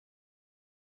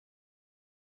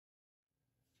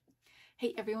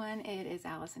Hey everyone, it is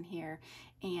Allison here,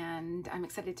 and I'm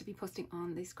excited to be posting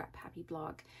on the ScrapHappy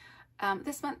blog.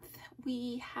 This month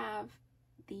we have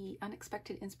the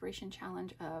Unexpected Inspiration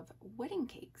Challenge of wedding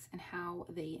cakes and how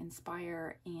they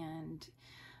inspire and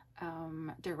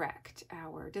direct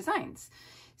our designs.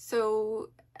 So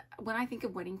when I think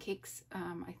of wedding cakes,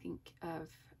 I think of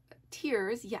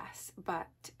tears, yes,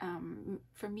 but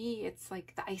for me it's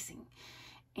like the icing.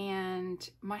 And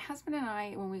my husband and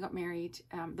I, when we got married,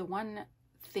 the one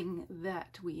thing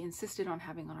that we insisted on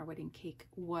having on our wedding cake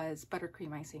was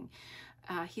buttercream icing.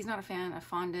 He's not a fan of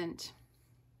fondant.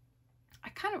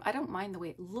 I don't mind the way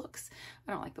it looks.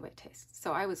 I don't like the way it tastes.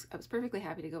 So I was perfectly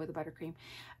happy to go with the buttercream.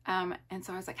 And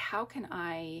so I was like, how can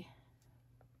I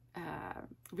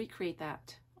recreate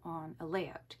that on a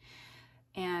layout?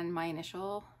 And my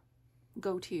initial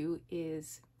go-to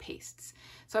is pastes.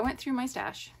 So I went through my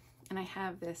stash, and I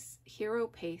have this hero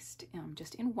paste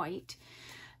just in white.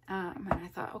 And I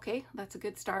thought, okay, that's a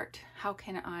good start. How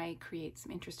can I create some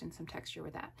interest and some texture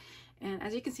with that? And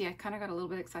as you can see, I kind of got a little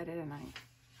bit excited and I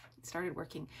started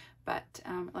working. But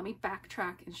let me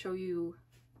backtrack and show you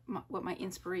what my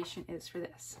inspiration is for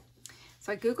this.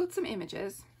 So I Googled some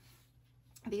images.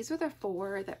 These were the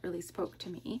 4 that really spoke to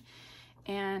me.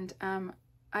 And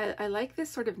I like this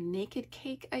sort of naked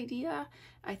cake idea.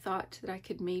 I thought that I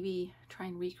could maybe try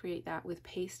and recreate that with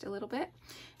paste a little bit.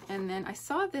 And then I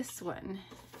saw this one,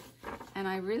 and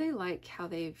I really like how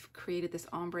they've created this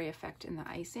ombre effect in the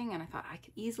icing, and I thought I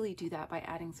could easily do that by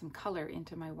adding some color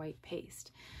into my white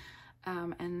paste.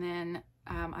 And then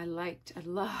I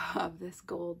love this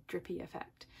gold drippy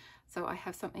effect. So I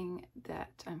have something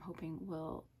that I'm hoping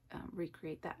will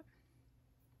recreate that.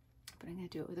 But I'm going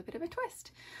to do it with a bit of a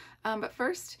twist. But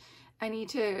first, I need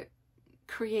to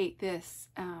create this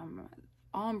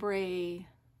ombre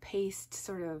paste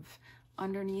sort of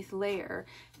underneath layer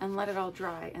and let it all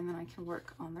dry, and then I can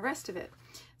work on the rest of it.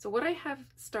 So what I have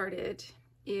started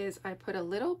is I put a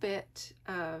little bit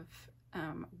of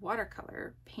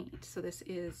watercolor paint. So this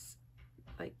is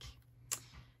like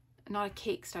not a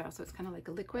cake style, so it's kind of like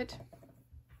a liquid.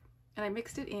 And I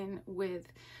mixed it in with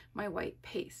my white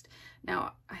paste.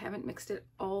 Now, I haven't mixed it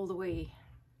all the way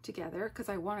together because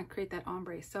I want to create that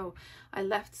ombre. So I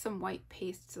left some white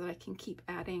paste so that I can keep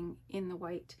adding in the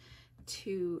white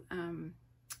to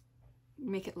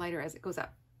make it lighter as it goes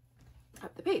up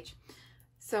the page.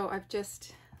 So I've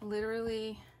just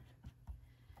literally,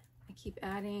 I keep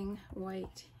adding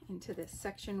white into this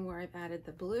section where I've added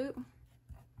the blue.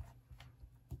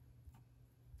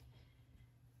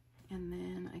 And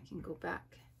then I can go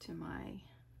back to my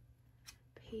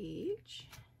page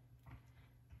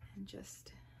and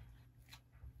just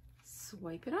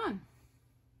swipe it on.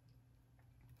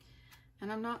 And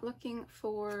I'm not looking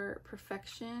for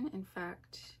perfection. In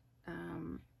fact,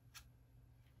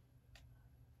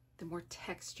 the more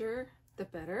texture, the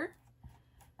better.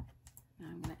 Now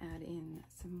I'm going to add in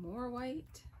some more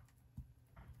white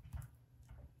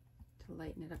to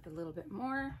lighten it up a little bit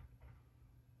more.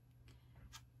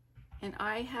 And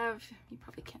I have, you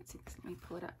probably can't see this, let me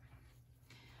pull it up.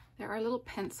 There are little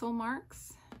pencil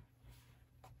marks.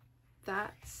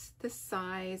 That's the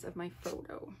size of my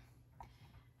photo.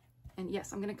 And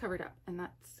yes, I'm gonna cover it up, and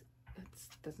that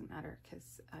doesn't matter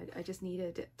because I just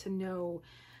needed to know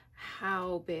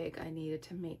how big I needed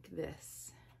to make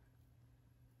this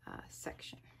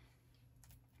section.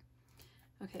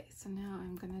 Okay, so now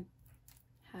I'm gonna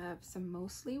have some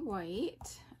mostly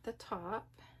white at the top.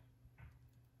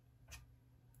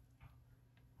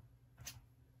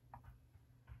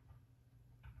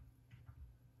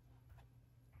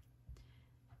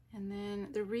 And then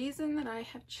the reason that I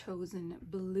have chosen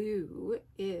blue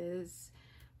is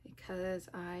because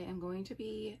I am going to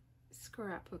be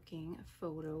scrapbooking a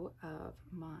photo of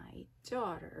my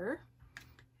daughter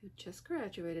who just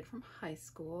graduated from high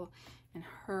school, and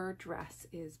her dress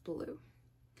is blue.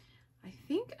 I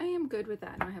think I am good with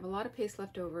that. Now I have a lot of paste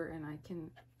left over and I can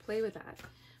play with that.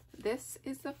 This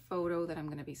is the photo that I'm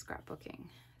going to be scrapbooking.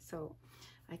 So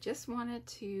I just wanted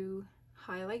to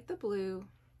highlight the blue,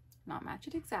 not match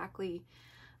it exactly,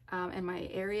 and my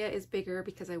area is bigger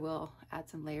because I will add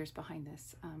some layers behind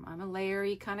this. I'm a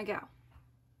layery kind of gal.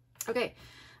 Okay,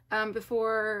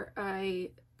 before I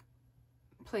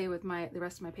play with the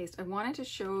rest of my paste, I wanted to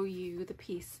show you the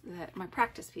piece my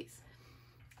practice piece.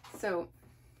 So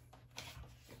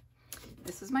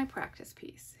this is my practice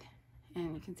piece,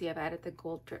 and you can see I've added the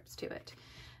gold drips to it.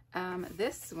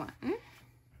 This one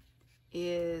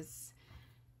is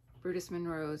Brutus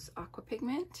Monroe's aqua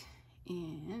pigment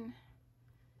in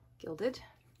Gilded,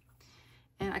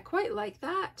 And I quite like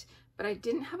that, but I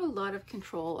didn't have a lot of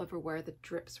control over where the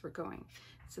drips were going.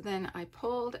 So then I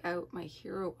pulled out my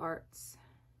Hero Arts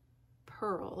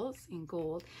pearls in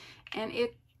gold, and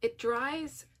it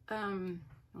dries,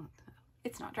 well,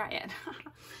 it's not dry yet.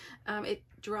 It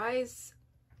dries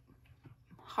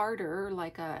harder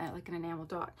like an enamel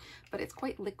dot, but it's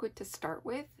quite liquid to start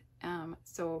with.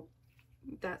 So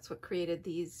that's what created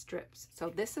these strips. So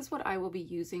this is what I will be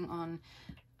using on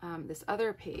this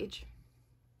other page.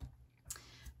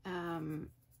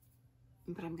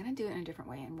 But I'm gonna do it in a different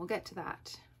way, and we'll get to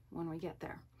that when we get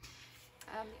there.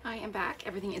 I am back.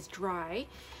 Everything is dry.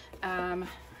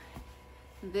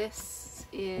 This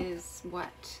is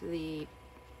what the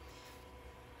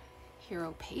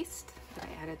Hero paste that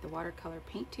I added the watercolor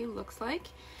paint to looks like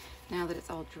now that it's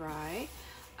all dry.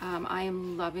 I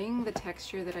am loving the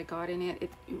texture that I got in it.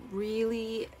 It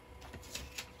really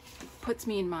puts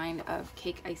me in mind of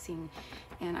cake icing,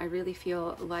 and I really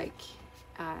feel like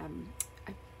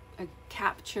I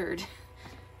captured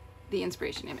the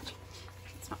inspiration image.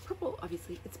 It's not purple,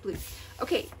 obviously, it's blue.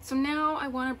 Okay, so now I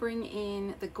want to bring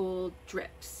in the gold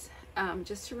drips.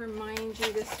 Just to remind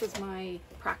you, this was my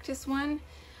practice one.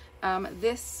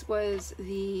 This was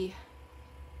the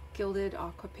Gilded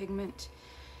Aqua Pigment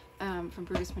from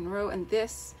Brutus Monroe, and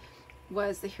this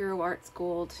was the Hero Arts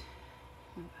Gold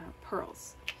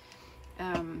Pearls.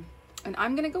 And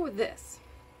I'm gonna go with this.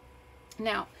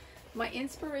 Now, my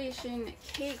inspiration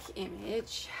cake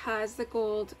image has the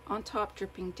gold on top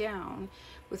dripping down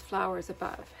with flowers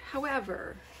above.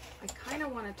 However, I kind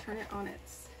of want to turn it on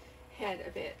its head a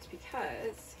bit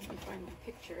because, let me find my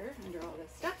picture under all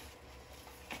this stuff.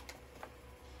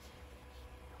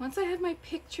 Once I have my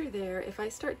picture there, if I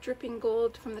start dripping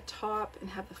gold from the top and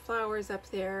have the flowers up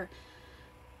there,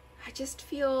 I just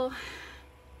feel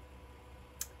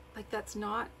like that's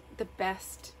not the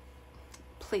best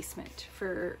placement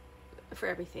for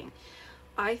everything.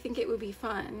 I think it would be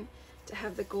fun to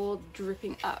have the gold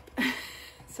dripping up,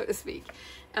 so to speak,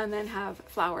 and then have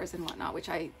flowers and whatnot, which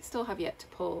I still have yet to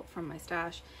pull from my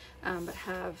stash, but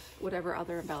have whatever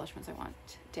other embellishments I want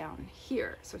down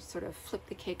here. So sort of flip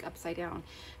the cake upside down,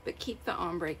 but keep the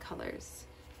ombre colors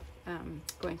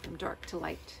going from dark to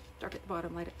light, dark at the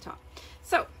bottom, light at the top.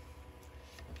 So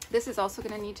this is also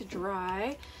going to need to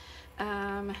dry,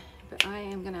 but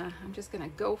I'm just gonna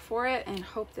go for it and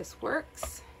hope this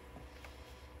works.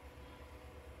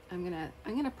 I'm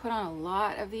gonna put on a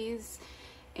lot of these,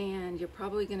 and you're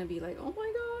probably gonna be like, oh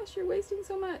my gosh, you're wasting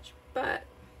so much. But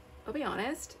I'll be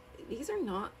honest, these are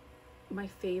not my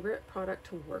favorite product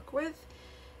to work with.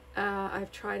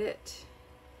 I've tried it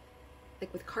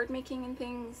like with card making and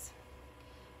things,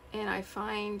 and I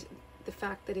find the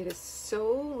fact that it is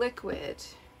so liquid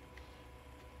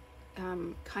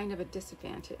kind of a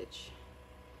disadvantage.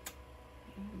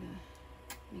 I'm gonna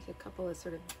make a couple of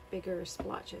sort of bigger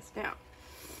splotches. Now,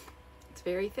 it's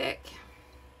very thick.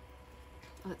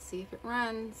 Let's see if it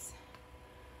runs.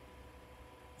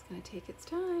 It's gonna take its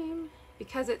time.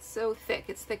 Because it's so thick,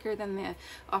 it's thicker than the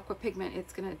aqua pigment,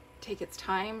 it's gonna take its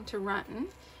time to run,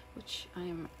 which I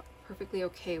am perfectly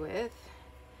okay with.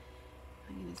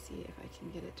 I'm gonna see if I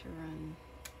can get it to run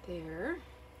there.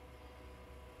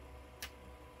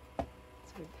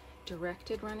 Sort of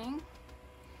directed running.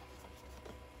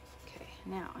 Okay,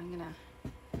 now I'm gonna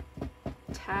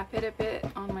tap it a bit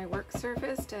on my work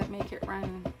surface to make it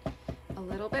run a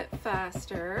little bit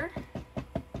faster,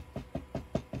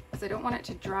 because I don't want it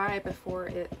to dry before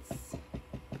it's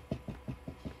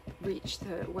reached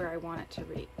where I want it to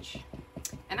reach.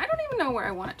 And I don't even know where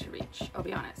I want it to reach, I'll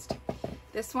be honest.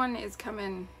 This one is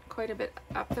coming quite a bit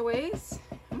up the ways.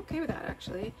 I'm okay with that,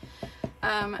 actually.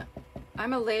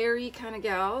 I'm a layery kind of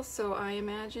gal, so I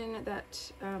imagine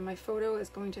that my photo is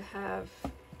going to have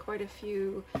quite a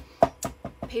few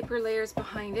paper layers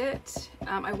behind it.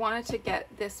 I wanted to get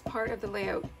this part of the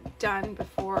layout done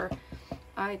before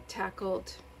I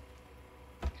tackled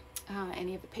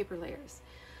any of the paper layers.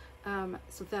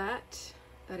 So that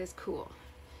is cool.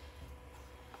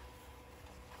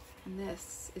 And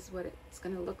this is what it's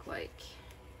going to look like.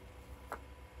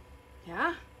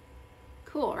 Yeah?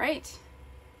 Cool, right?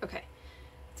 Okay.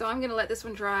 So I'm going to let this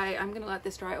one dry. I'm going to let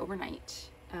this dry overnight.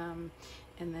 And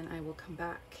then I will come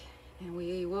back and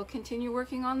we will continue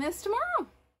working on this tomorrow.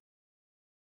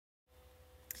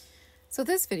 So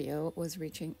this video was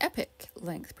reaching epic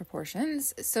length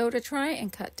proportions. So to try and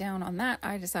cut down on that,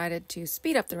 I decided to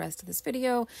speed up the rest of this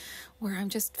video where I'm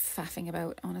just faffing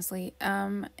about, honestly,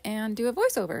 and do a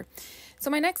voiceover. So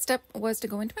my next step was to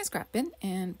go into my scrap bin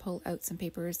and pull out some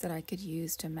papers that I could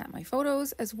use to map my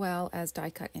photos, as well as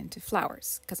die cut into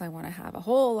flowers, because I want to have a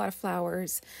whole lot of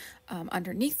flowers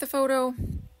underneath the photo.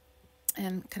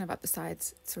 and kind of up the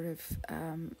sides, sort of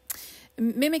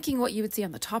mimicking what you would see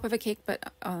on the top of a cake,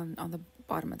 but on the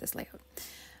bottom of this layout.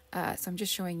 So I'm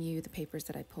just showing you the papers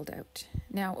that I pulled out.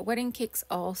 Now, wedding cakes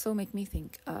also make me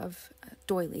think of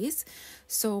doilies.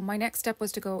 So my next step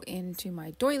was to go into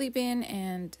my doily bin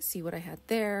and see what I had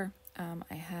there.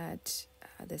 I had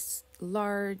this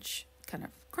large, kind of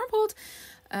crumpled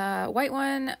white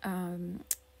one,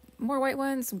 more white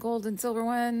ones, some gold and silver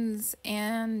ones,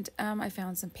 and I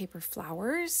found some paper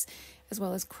flowers as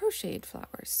well as crocheted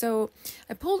flowers. So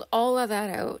I pulled all of that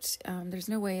out. There's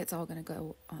no way it's all going to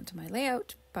go onto my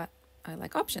layout, but I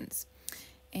like options.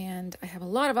 And I have a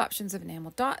lot of options of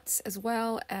enamel dots as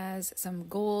well as some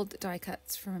gold die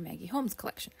cuts from a Maggie Holmes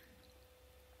collection.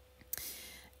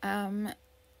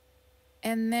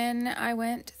 And then I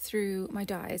went through my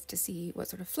dies to see what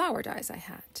sort of flower dies I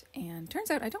had. And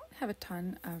turns out I don't have a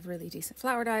ton of really decent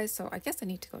flower dies, so I guess I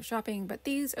need to go shopping. But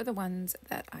these are the ones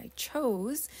that I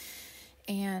chose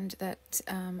and that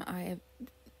I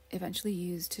eventually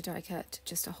used to die cut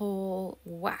just a whole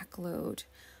whack load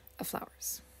of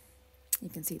flowers. You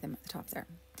can see them at the top there.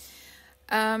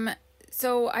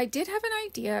 So I did have an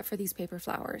idea for these paper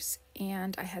flowers,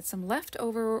 and I had some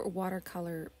leftover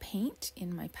watercolor paint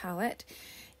in my palette,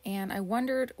 and I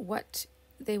wondered what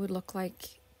they would look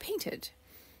like painted.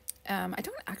 I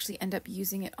don't actually end up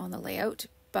using it on the layout,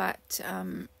 but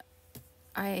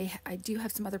I do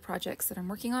have some other projects that I'm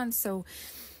working on, so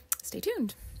stay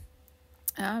tuned.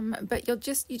 But you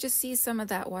just see some of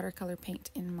that watercolor paint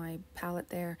in my palette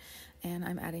there, and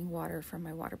I'm adding water from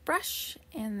my water brush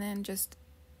and then just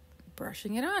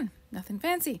brushing it on. Nothing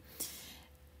fancy.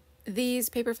 These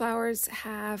paper flowers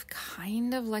have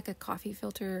kind of like a coffee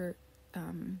filter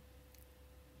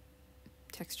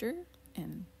texture,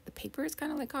 and the paper is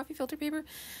kind of like coffee filter paper.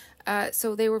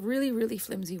 So they were really, really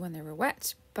flimsy when they were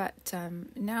wet, but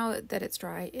now that it's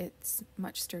dry, it's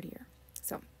much sturdier.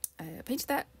 So I painted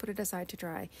that, put it aside to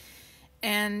dry,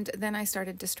 and then I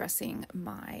started distressing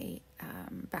my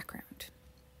background.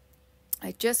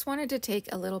 I just wanted to take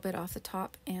a little bit off the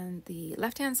top and the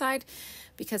left-hand side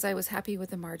because I was happy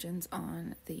with the margins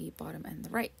on the bottom and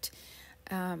the right.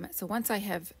 So once I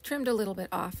have trimmed a little bit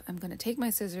off, I'm going to take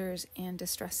my scissors and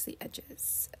distress the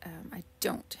edges. I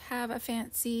don't have a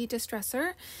fancy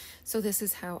distresser, so this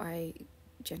is how I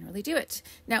generally do it.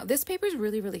 Now, this paper is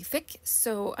really, really thick,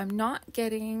 so I'm not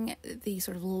getting the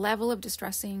sort of level of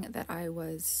distressing that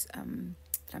I'm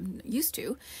used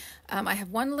to. I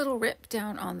have one little rip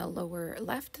down on the lower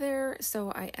left there,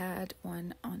 so I add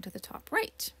one onto the top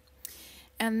right.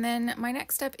 And then my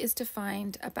next step is to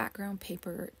find a background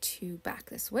paper to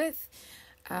back this with.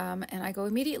 And I go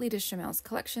immediately to Chamelle's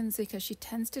collections because she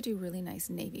tends to do really nice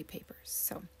navy papers.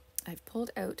 So I've pulled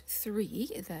out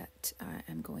 3 that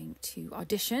I'm going to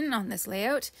audition on this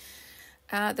layout.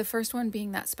 The first one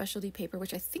being that specialty paper,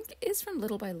 which I think is from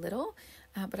Little by Little,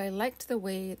 but I liked the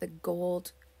way the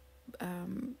gold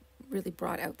really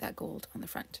brought out that gold on the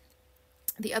front.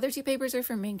 The other 2 papers are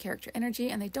from Main Character Energy,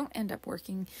 and they don't end up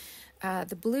working.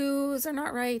 The blues are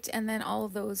not right, and then all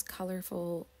of those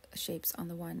colorful shapes on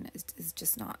the one is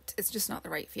just not, it's just not the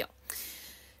right feel.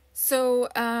 So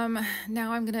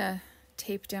now I'm gonna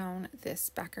tape down this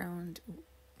background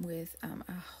with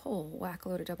a whole whack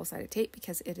load of double-sided tape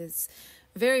because it is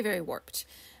very, very warped.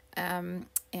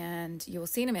 And you will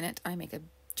see in a minute I make a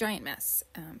giant mess.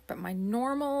 But my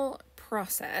normal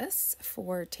process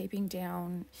for taping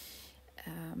down,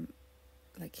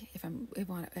 like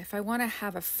if I want to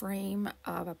have a frame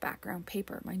of a background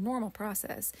paper, my normal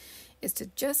process is to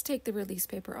just take the release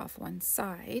paper off one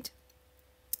side,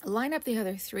 line up the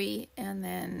other 3, and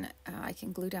then I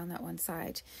can glue down that one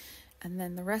side. And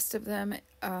then the rest of them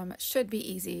should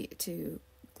be easy to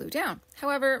glue down.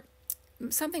 However,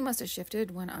 something must have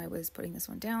shifted when I was putting this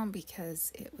one down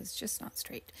because it was just not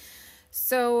straight.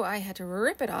 So I had to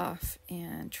rip it off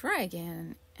and try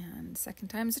again, and second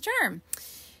time's a charm.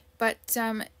 But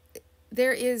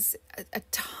there is a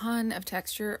ton of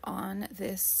texture on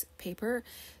this paper,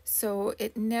 so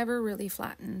it never really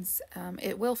flattens.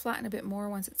 It will flatten a bit more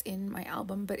once it's in my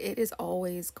album, but it is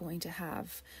always going to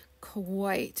have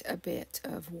quite a bit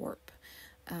of warp.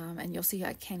 And you'll see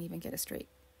I can't even get a straight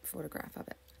photograph of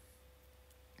it.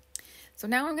 So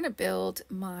now I'm going to build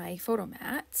my photo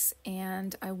mats,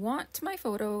 and I want my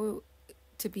photo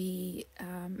to be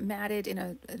matted in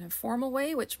a formal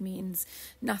way, which means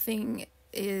nothing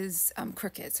is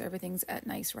crooked. So everything's at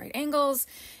nice right angles,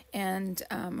 and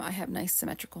I have nice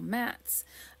symmetrical mats.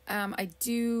 I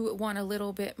do want a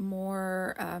little bit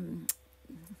more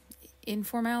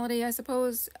informality, I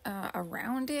suppose,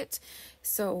 around it.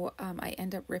 So I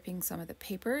end up ripping some of the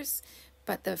papers,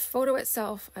 But the photo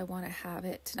itself, I want to have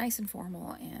it nice and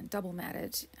formal and double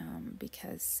matted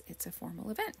because it's a formal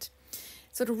event.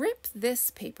 So to rip this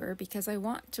paper, because I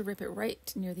want to rip it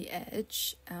right near the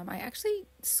edge, I actually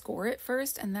score it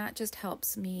first, and that just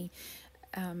helps me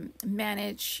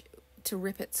manage to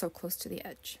rip it so close to the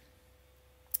edge.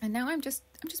 And now I'm just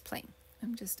playing.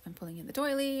 I'm pulling in the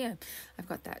doily. I've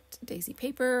got that daisy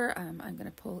paper. I'm going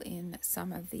to pull in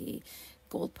some of the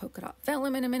gold polka dot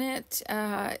vellum in a minute.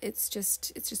 It's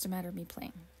just a matter of me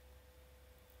playing.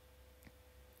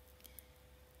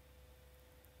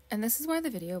 And this is why the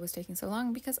video was taking so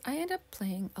long, because I end up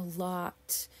playing a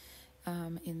lot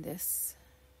in this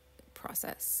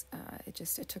process. It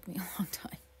took me a long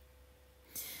time.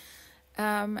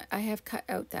 I have cut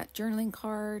out that journaling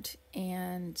card,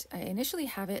 and I initially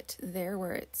have it there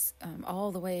where it's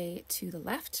all the way to the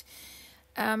left.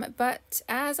 But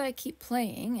as I keep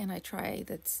playing, and I try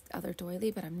this other doily,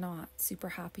 but I'm not super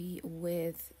happy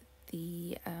with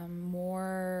the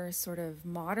more sort of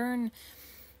modern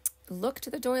look to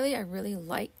the doily. I really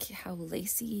like how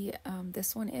lacy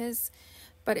this one is,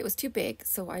 but it was too big,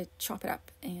 so I chop it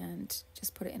up and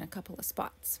just put it in a couple of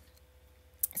spots.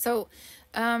 So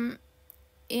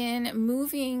in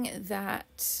moving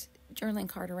that journaling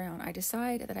card around, I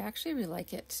decide that I actually really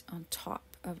like it on top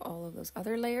of all of those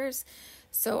other layers.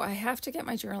 So I have to get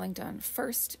my journaling done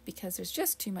first, because there's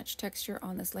just too much texture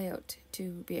on this layout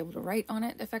to be able to write on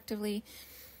it effectively.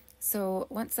 So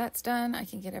once that's done, I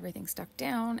can get everything stuck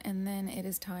down, and then it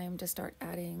is time to start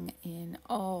adding in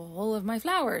all of my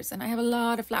flowers. And I have a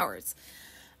lot of flowers.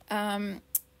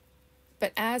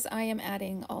 But as I am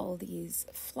adding all these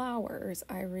flowers,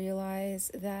 I realize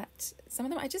that some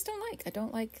of them I just don't like. I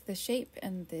don't like the shape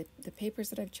and the papers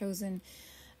that I've chosen.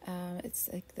 It's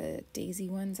like the daisy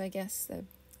ones, I guess, the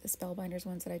spellbinders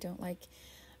ones that I don't like.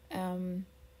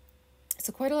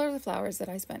 So quite a lot of the flowers that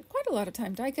I spent quite a lot of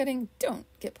time die cutting don't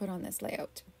get put on this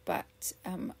layout. But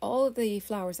all of the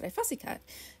flowers that I fussy cut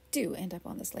do end up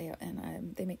on this layout,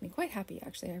 and they make me quite happy,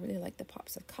 actually. I really like the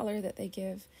pops of color that they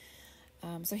give.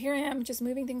 So here I am just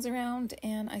moving things around,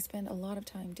 and I spend a lot of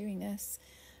time doing this,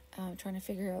 trying to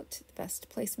figure out the best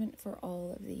placement for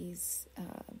all of these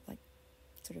like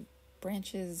sort of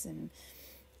branches and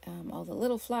all the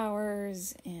little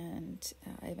flowers, and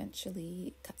I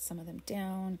eventually cut some of them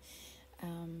down.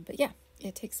 But yeah,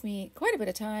 it takes me quite a bit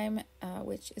of time,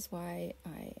 which is why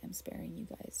I am sparing you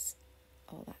guys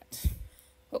all that,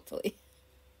 hopefully.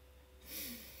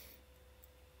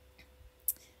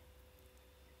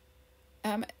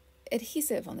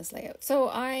 Adhesive on this layout. So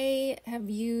I have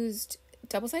used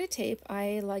double-sided tape.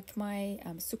 I like my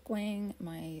sukwang,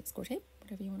 my score tape,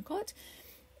 whatever you want to call it.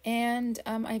 And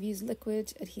I've used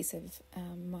liquid adhesive.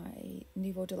 My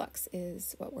Nuvo Deluxe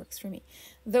is what works for me.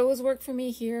 Those work for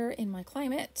me here in my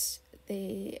climate.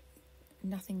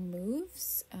 Nothing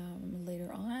moves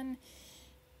later on,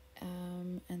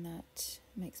 and that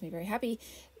makes me very happy.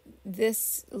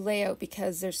 This layout,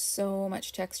 because there's so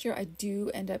much texture, I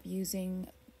do end up using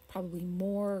probably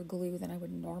more glue than I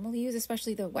would normally use,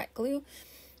 especially the wet glue.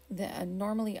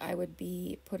 Normally I would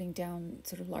be putting down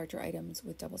sort of larger items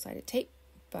with double-sided tape,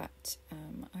 but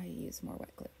I use more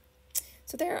wet glue.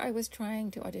 So there I was trying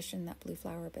to audition that blue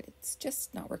flower, but it's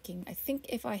just not working. I think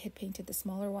if I had painted the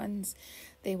smaller ones,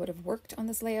 they would have worked on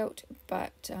this layout,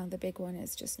 but the big one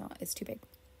is just not, it's too big.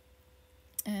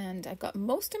 And I've got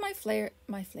most of my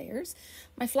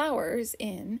flowers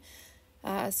in,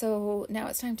 so now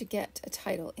it's time to get a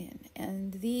title in.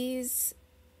 And these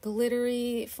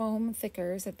glittery foam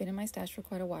thickers have been in my stash for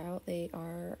quite a while. They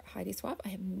are Heidi Swap. I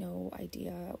have no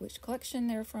idea which collection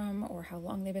they're from or how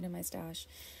long they've been in my stash,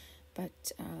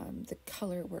 but the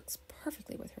color works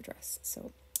perfectly with her dress,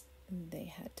 so they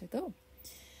had to go.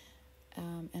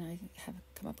 And I have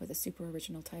come up with a super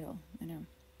original title. I know.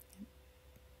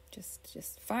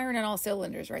 Just firing on all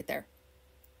cylinders right there.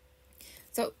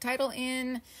 So title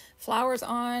in, flowers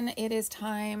on. It is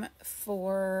time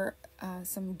for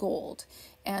some gold.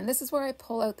 And this is where I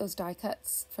pull out those die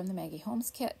cuts from the Maggie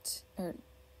Holmes kit or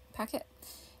packet.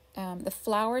 The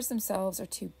flowers themselves are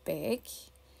too big,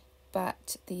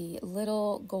 but the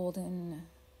little golden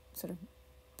sort of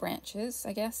branches,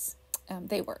 I guess,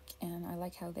 they work. And I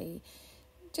like how they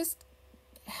just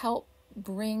help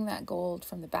bring that gold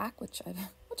from the back, which I've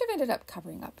ended up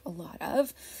covering up a lot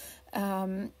of.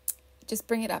 Just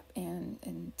bring it up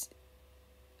and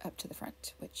up to the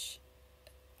front, which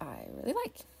I really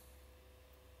like.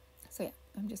 So yeah,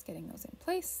 I'm just getting those in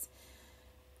place,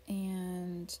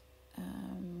 and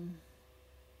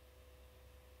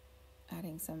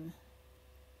adding some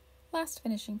last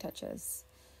finishing touches.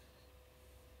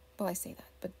 Well, I say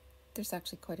that, but there's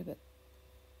actually quite a bit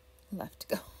left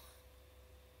to go.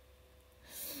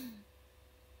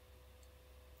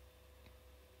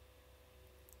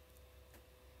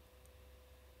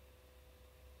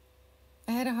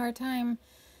 had a hard time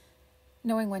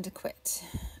knowing when to quit.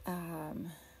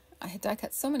 I had die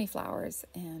cut so many flowers,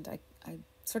 and I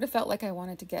sort of felt like I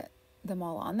wanted to get them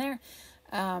all on there.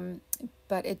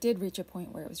 But it did reach a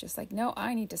point where it was just like, no,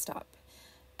 I need to stop.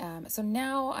 So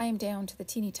now I am down to the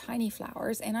teeny tiny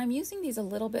flowers, and I'm using these a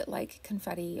little bit like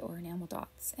confetti or enamel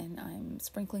dots, and I'm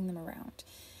sprinkling them around.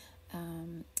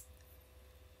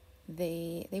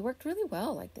 They worked really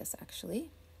well like this, actually.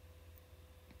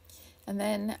 And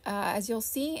then as you'll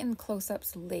see in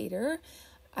close-ups later,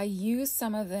 I use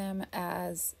some of them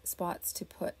as spots to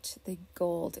put the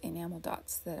gold enamel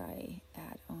dots that I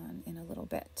add on in a little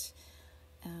bit.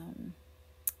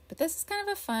 But this is kind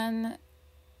of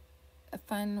a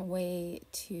fun way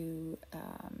to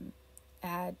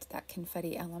add that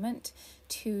confetti element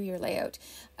to your layout.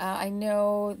 I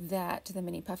know that the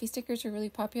mini puffy stickers are really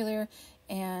popular,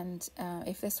 and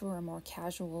if this were a more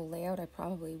casual layout, I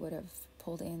probably would have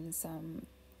pulled in some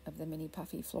of the mini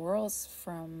puffy florals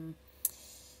from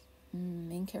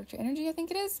Main Character Energy, I think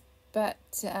it is, but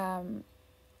I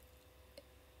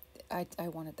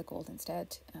wanted the gold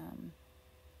instead,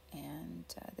 and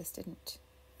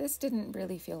this didn't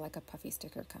really feel like a puffy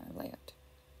sticker kind of layout.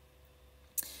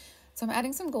 So I'm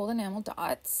adding some gold enamel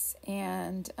dots,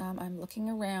 and I'm looking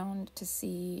around to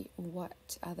see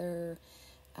what other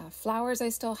flowers I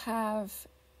still have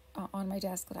on my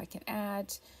desk that I can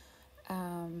add.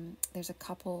 There's a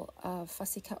couple of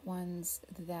fussy cut ones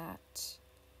that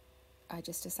I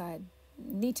just decided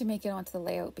need to make it onto the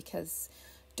layout because,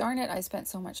 darn it, I spent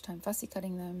so much time fussy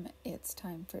cutting them. It's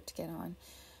time for it to get on.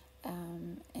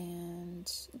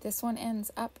 And this one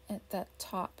ends up at the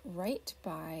top right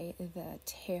by the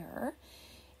tear,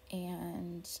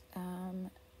 and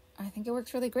I think it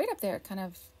works really great up there. It kind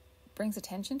of brings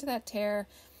attention to that tear.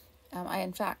 I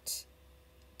in fact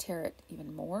tear it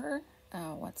even more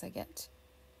once I get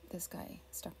this guy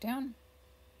stuck down,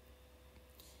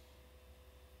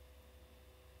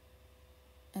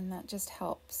 and that just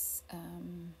helps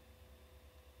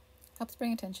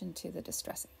bring attention to the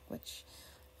distressing, which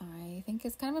I think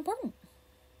is kind of important.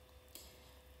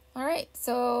 All right,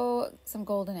 so some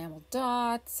gold enamel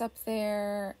dots up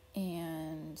there,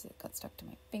 and it got stuck to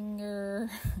my finger.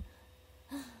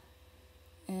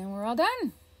 And we're all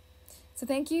done. So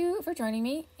thank you for joining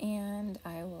me, and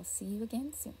I will see you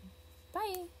again soon.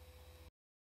 Bye.